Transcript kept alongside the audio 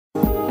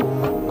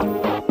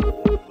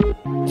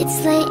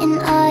It's late and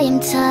I am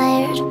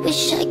tired.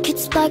 Wish I could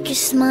spark your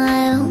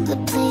smile. The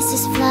place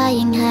is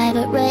flying high,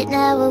 but right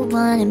now I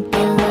wanna be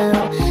low.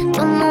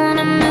 Don't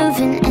wanna move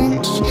an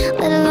inch,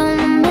 let alone